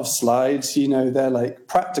a lot of slides, they're like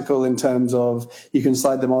practical in terms of you can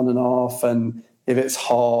slide them on and off. And if it's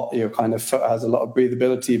hot, your kind of foot has a lot of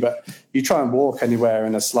breathability, but you try and walk anywhere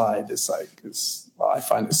in a slide. I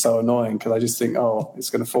find it so annoying because I just think,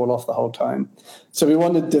 it's going to fall off the whole time. So we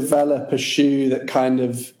want to develop a shoe that kind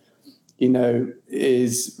of,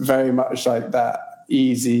 is very much like that,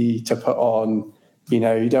 easy to put on.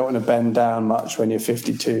 You don't want to bend down much when you're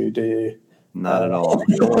 52, do you? Not at all.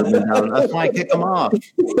 That's why I kick them off.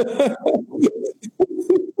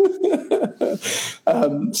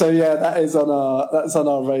 That's on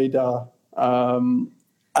our radar.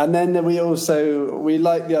 And then we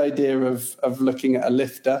like the idea of looking at a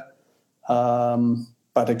lifter.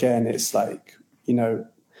 But again, it's like,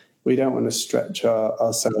 we don't want to stretch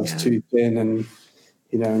ourselves too thin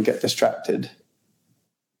and get distracted.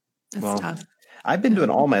 That's tough. I've been doing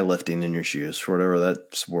all my lifting in your shoes for whatever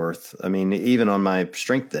that's worth. I mean, even on my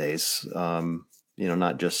strength days,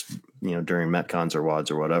 not just, during Metcons or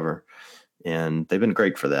WODs or whatever. And they've been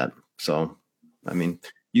great for that. So, I mean,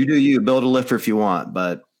 you do you, build a lifter if you want,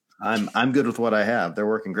 but I'm good with what I have. They're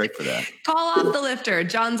working great for that. Call off the lifter.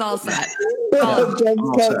 John's all set.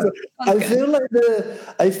 I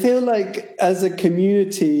feel like as a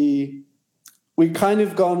community, we kind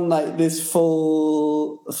of gone like this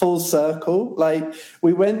full circle. Like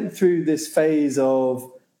we went through this phase of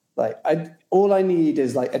like all I need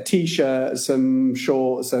is like a t-shirt, some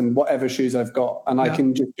shorts, and whatever shoes I've got, and I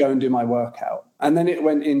can just go and do my workout. And then it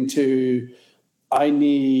went into I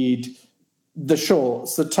need the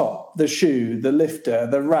shorts, the top, the shoe, the lifter,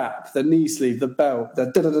 the wrap, the knee sleeve, the belt,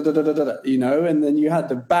 the you know, and then you had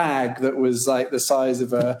the bag that was like the size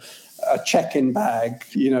of a check-in bag,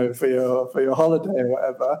 you know, for your holiday or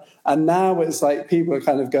whatever. And now it's like people are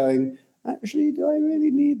kind of going, actually, do I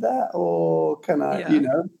really need that, or can I, you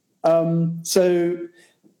know? So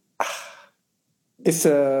it's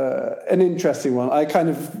an interesting one. I kind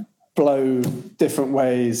of blow different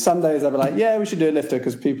ways. Some days I'll be like, yeah, we should do a lifter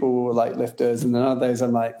because people like lifters. And then other days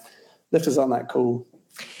I'm like, lifters aren't that cool.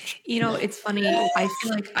 You know, it's funny. I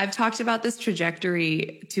feel like I've talked about this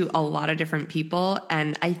trajectory to a lot of different people.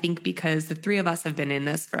 And I think because the three of us have been in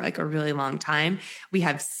this for like a really long time, we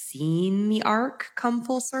have seen the arc come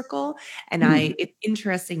full circle. And it's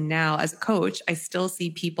interesting now as a coach, I still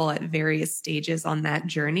see people at various stages on that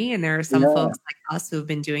journey. And there are some folks like us who have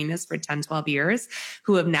been doing this for 10, 12 years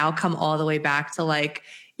who have now come all the way back to like,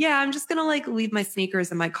 yeah, I'm just going to like leave my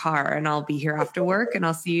sneakers in my car and I'll be here after work and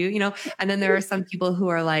I'll see you, you know. And then there are some people who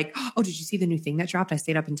are like, oh, did you see the new thing that dropped? I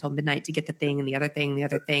stayed up until midnight to get the thing and the other thing and the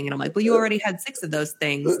other thing. And I'm like, well, you already had 6 of those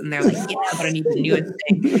things. And they're like, yeah, but I need the newest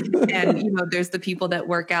thing. And, you know, there's the people that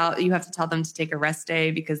work out. You have to tell them to take a rest day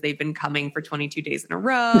because they've been coming for 22 days in a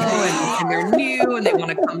row and they're new and they want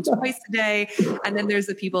to come twice a day. And then there's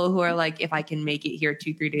the people who are like, if I can make it here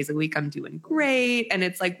 2-3 days a week, I'm doing great. And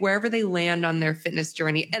it's like wherever they land on their fitness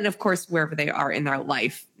journey, and of course, wherever they are in their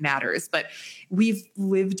life matters, but we've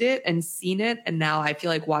lived it and seen it. And now I feel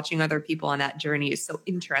like watching other people on that journey is so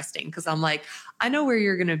interesting because I'm like, I know where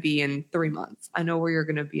you're going to be in 3 months. I know where you're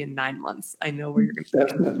going to be in 9 months. I know where you're going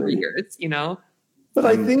to be in 3 years, you know? But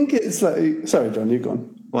I think it's like, sorry, John, you've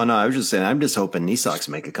gone. Well, no, I was just saying, I'm just hoping knee socks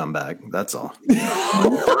make a comeback. That's all.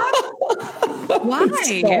 Why?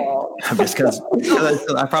 Just because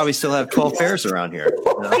I probably still have 12 pairs around here.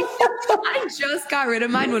 You know? I just got rid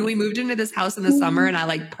of mine when we moved into this house in the summer and I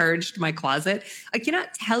like purged my closet. I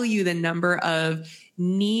cannot tell you the number of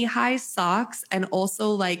knee-high socks and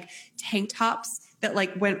also like tank tops that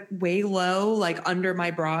like went way low, like under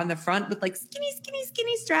my bra in the front with like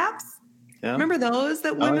skinny straps. Yeah. Remember those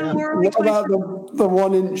that women wore? What about the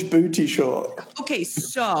 1-inch booty short? Okay,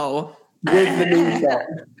 so with the knee top.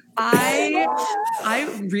 I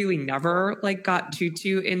really never like got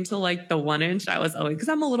too into like the 1-inch. I was always, because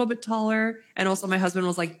I'm a little bit taller, and also my husband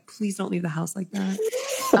was like, please don't leave the house like that.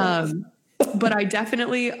 But I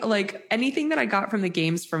definitely like anything that I got from the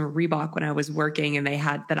games from Reebok when I was working and I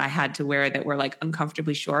had to wear that were like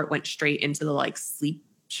uncomfortably short went straight into the like sleep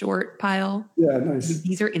short pile. Yeah, nice.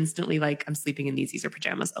 These are instantly like, I'm sleeping in these. These are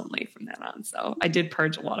pajamas only from then on. So I did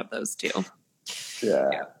purge a lot of those too.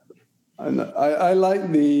 Yeah. I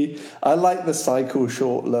like the cycle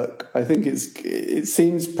short look. I think it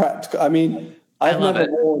seems practical. I mean, I've never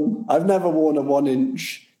worn a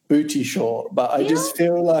 1-inch booty short, but I just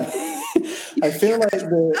feel like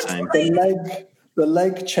the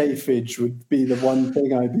leg chafage would be the one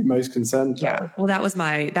thing I'd be most concerned about. Yeah, well, that was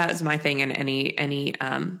my thing, and any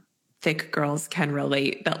thick girls can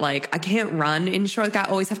relate that like I can't run in shorts. I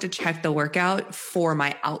always have to check the workout for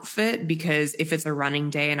my outfit because if it's a running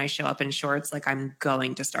day and I show up in shorts, like I'm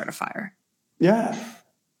going to start a fire. Yeah.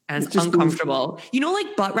 And it's uncomfortable. You know,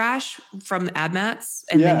 like butt rash from ab mats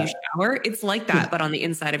and then you shower? It's like that, but on the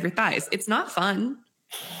inside of your thighs. It's not fun.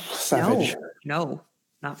 Savage. No,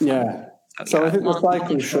 not fun. Yeah. So I think the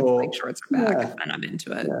cycle shorts are back and I'm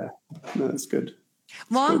into it. Yeah, no, that's good.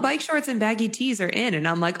 Long bike shorts and baggy tees are in. And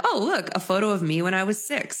I'm like, oh, look, a photo of me when I was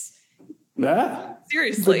 6. Yeah.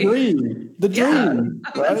 Seriously. The dream.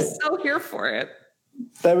 Yeah, I'm so here for it.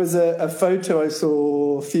 There was a photo I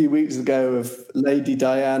saw a few weeks ago of Lady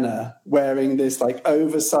Diana wearing this like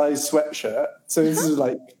oversized sweatshirt. So this is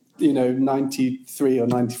like, 93 or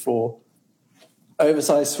 94.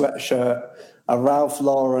 Oversized sweatshirt, a Ralph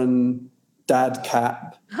Lauren dad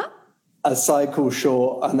cap. A cycle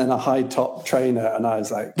short, and then a high top trainer. And I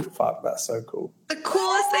was like, fuck, that's so cool. The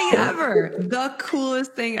coolest thing ever. The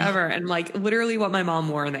coolest thing ever. And like literally what my mom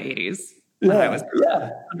wore in the 80s. When I was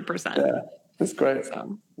 100%. Yeah, that's great.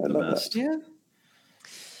 So, I love that. Yeah.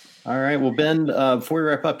 All right. Well, Ben, before we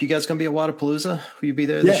wrap up, you guys going to be at Wodapalooza? Will you be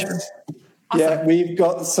there this year? Awesome. Yeah, we've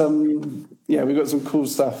got some cool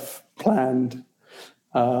stuff planned.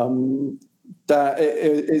 that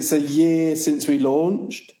it's a year since we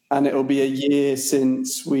launched, and it'll be a year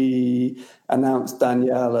since we announced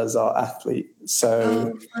Danielle as our athlete.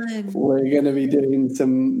 So we're going to be doing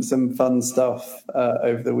some fun stuff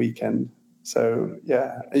over the weekend. So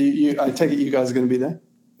yeah, I take it you guys are going to be there.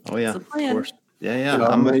 Oh yeah, of course. Yeah.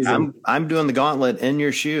 Oh, I'm doing the gauntlet in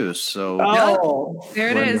your shoes. So there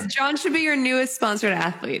it is. John should be your newest sponsored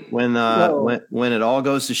athlete. When it all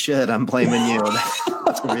goes to shit, I'm blaming you.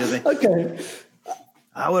 Really? Okay.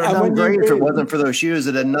 I would have done great if it wasn't for those shoes.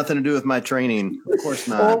 It had nothing to do with my training. Of course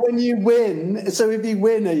not. Or when you win. So if you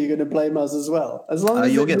win, are you going to blame us as well? As long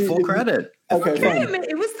as you'll get full credit. Okay, fine.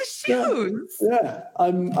 It was the shoes. Yeah,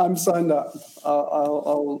 I'm signed up.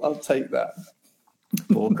 I'll take that.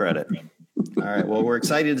 Full credit. All right. Well, we're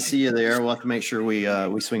excited to see you there. We'll have to make sure we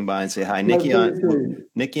swing by and say hi. Nikki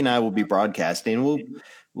and I will be broadcasting.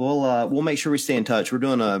 We'll make sure we stay in touch. We're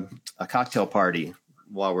doing a cocktail party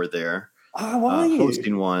while we're there. Oh, are you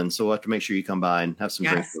hosting one? So we'll have to make sure you come by and have some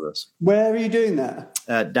drinks with us. Where are you doing that?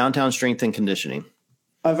 At Downtown Strength and Conditioning.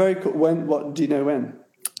 Oh, very cool. When? What do you know when?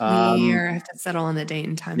 We have to settle on the date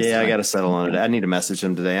and time. Yeah, I got to settle on it. I need to message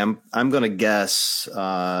him today. I'm going to guess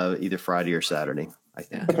either Friday or Saturday, I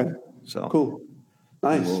think. Okay. So cool.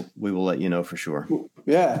 Nice. We will let you know for sure.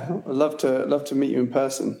 Yeah, I'd love to meet you in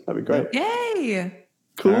person. That'd be great. Yay!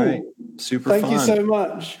 Cool. All right. Super Thank fun. you so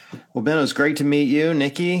much. Well, Ben, it was great to meet you.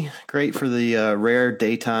 Nikki, great for the rare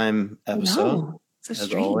daytime episode.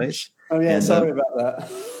 As always. Oh yeah, sorry about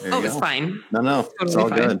that. It was fine. No, totally it's all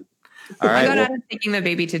fine. good. All right. I got out of taking the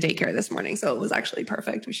baby to daycare this morning, so it was actually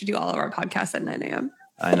perfect. We should do all of our podcasts at 9 a.m.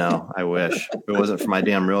 I know. I wish. If it wasn't for my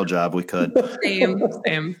damn real job, we could.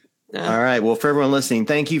 Same. All right. Well, for everyone listening,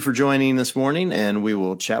 thank you for joining this morning, and we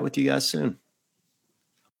will chat with you guys soon.